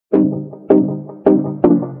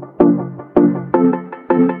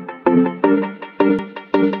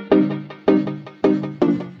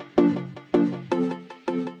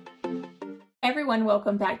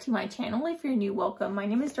welcome back to my channel. If you're new, welcome. My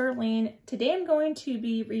name is Darlene. Today I'm going to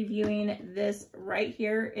be reviewing this right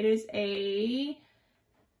here. It's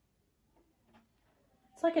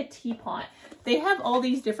like a teapot. They have all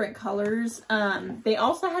these different colors. They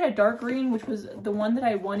also had a dark green, which was the one that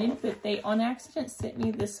I wanted, but they on accident sent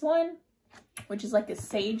me this one, which is like a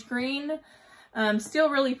sage green. Still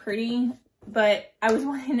really pretty, but I was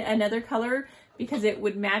wanting another color because it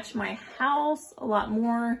would match my house a lot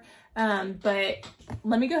more. But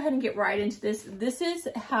let me go ahead and get right into this. This is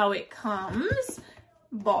how it comes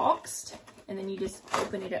boxed, and then you just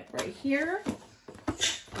open it up right here.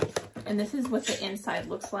 And this is what the inside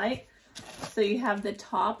looks like. So you have the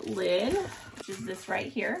top lid, which is this right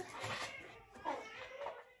here.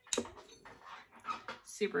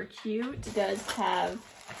 Super cute. It does have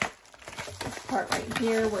this part right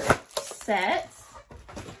here where it sets.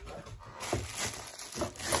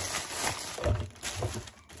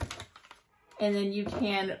 And then you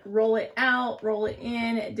can roll it out, roll it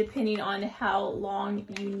in, depending on how long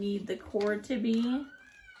you need the cord to be.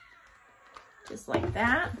 Just like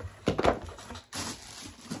that.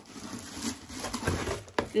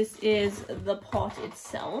 This is the pot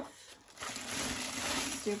itself.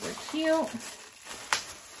 Super cute.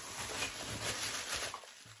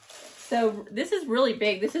 So this is really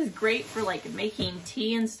big. This is great for like making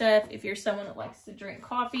tea and stuff. If you're someone that likes to drink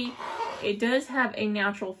coffee, it does have a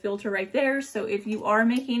natural filter right there. So if you are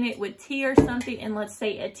making it with tea or something, and let's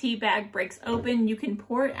say a tea bag breaks open, you can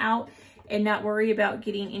pour it out and not worry about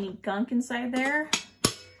getting any gunk inside there.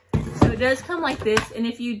 So it does come like this. And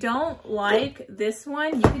if you don't like this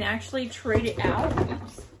one, you can actually trade it out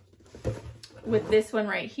with this one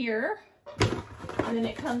right here. And then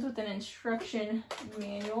it comes with an instruction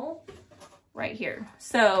manual right here.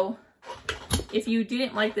 So if you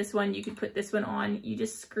didn't like this one, you could put this one on. You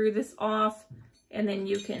just screw this off and then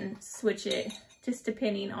you can switch it just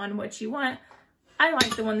depending on what you want. I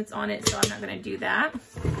like the one that's on it, so I'm not going to do that.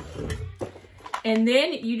 And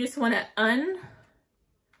then you just want to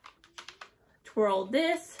untwirl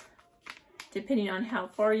this depending on how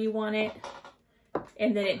far you want it.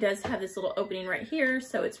 And then it does have this little opening right here,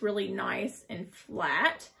 so it's really nice and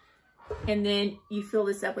flat. And then you fill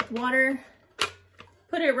this up with water,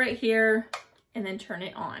 put it right here, and then turn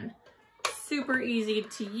it on. Super easy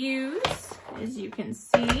to use, as you can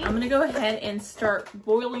see. I'm gonna go ahead and start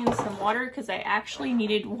boiling some water because I actually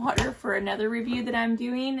needed water for another review that I'm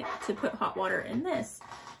doing to put hot water in this.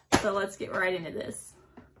 So let's get right into this.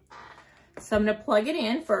 So I'm gonna plug it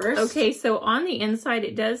in first. Okay, so on the inside,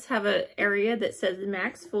 it does have an area that says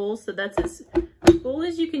max full. So that's as full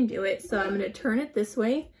as you can do it. So I'm gonna turn it this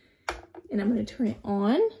way and I'm gonna turn it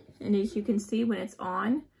on. And as you can see, when it's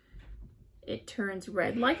on, it turns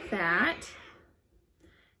red like that.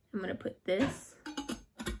 I'm gonna put this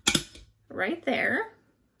right there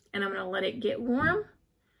and I'm gonna let it get warm.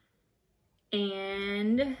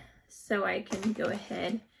 And so I can go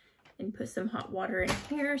ahead and put some hot water in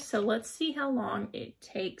here. So let's see how long it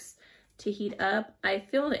takes to heat up. I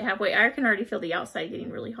filled it halfway. I can already feel the outside getting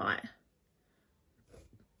really hot.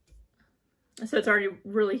 So it's already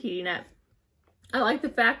really heating up. I like the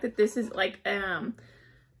fact that this is like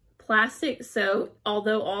plastic. So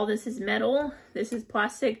although all this is metal, this is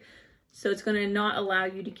plastic. So it's gonna not allow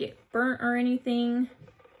you to get burnt or anything.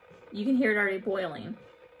 You can hear it already boiling.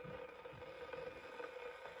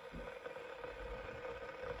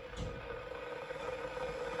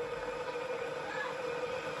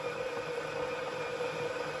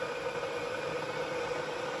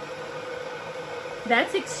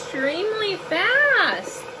 That's extremely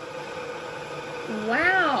fast.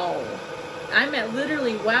 Wow. I'm at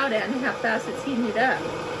literally wowed at how fast it's heating it up.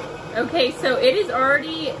 Okay, so it is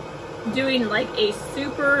already doing like a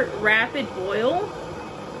super rapid boil.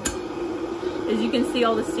 As you can see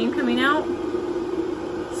all the steam coming out.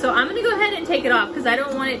 So I'm gonna go ahead and take it off because I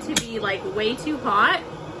don't want it to be like way too hot.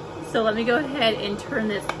 So let me go ahead and turn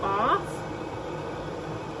this off.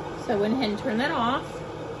 So I went ahead and turn that off.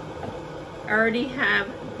 I already have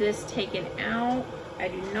this taken out. I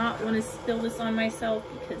do not want to spill this on myself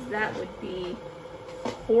because that would be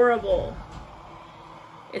horrible.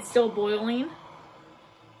 It's still boiling.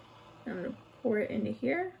 I'm going to pour it into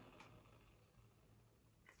here.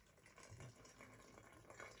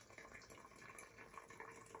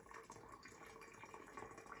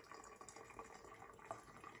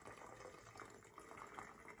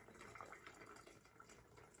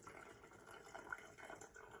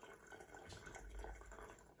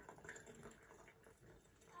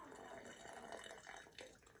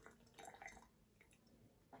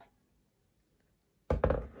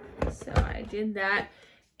 So I did that,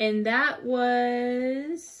 and that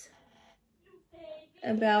was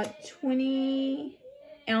about 20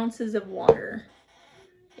 ounces of water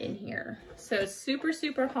in here. So super,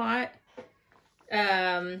 super hot.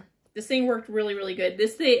 This thing worked really, really good.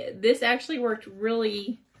 This actually worked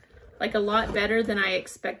really, like, a lot better than I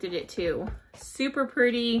expected it to. Super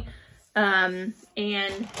pretty, and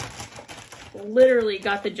literally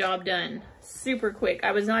got the job done super quick.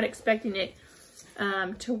 I was not expecting it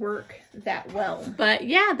to work that well. But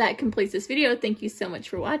yeah, that completes this video. Thank you so much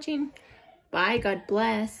for watching. Bye. God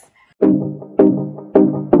bless.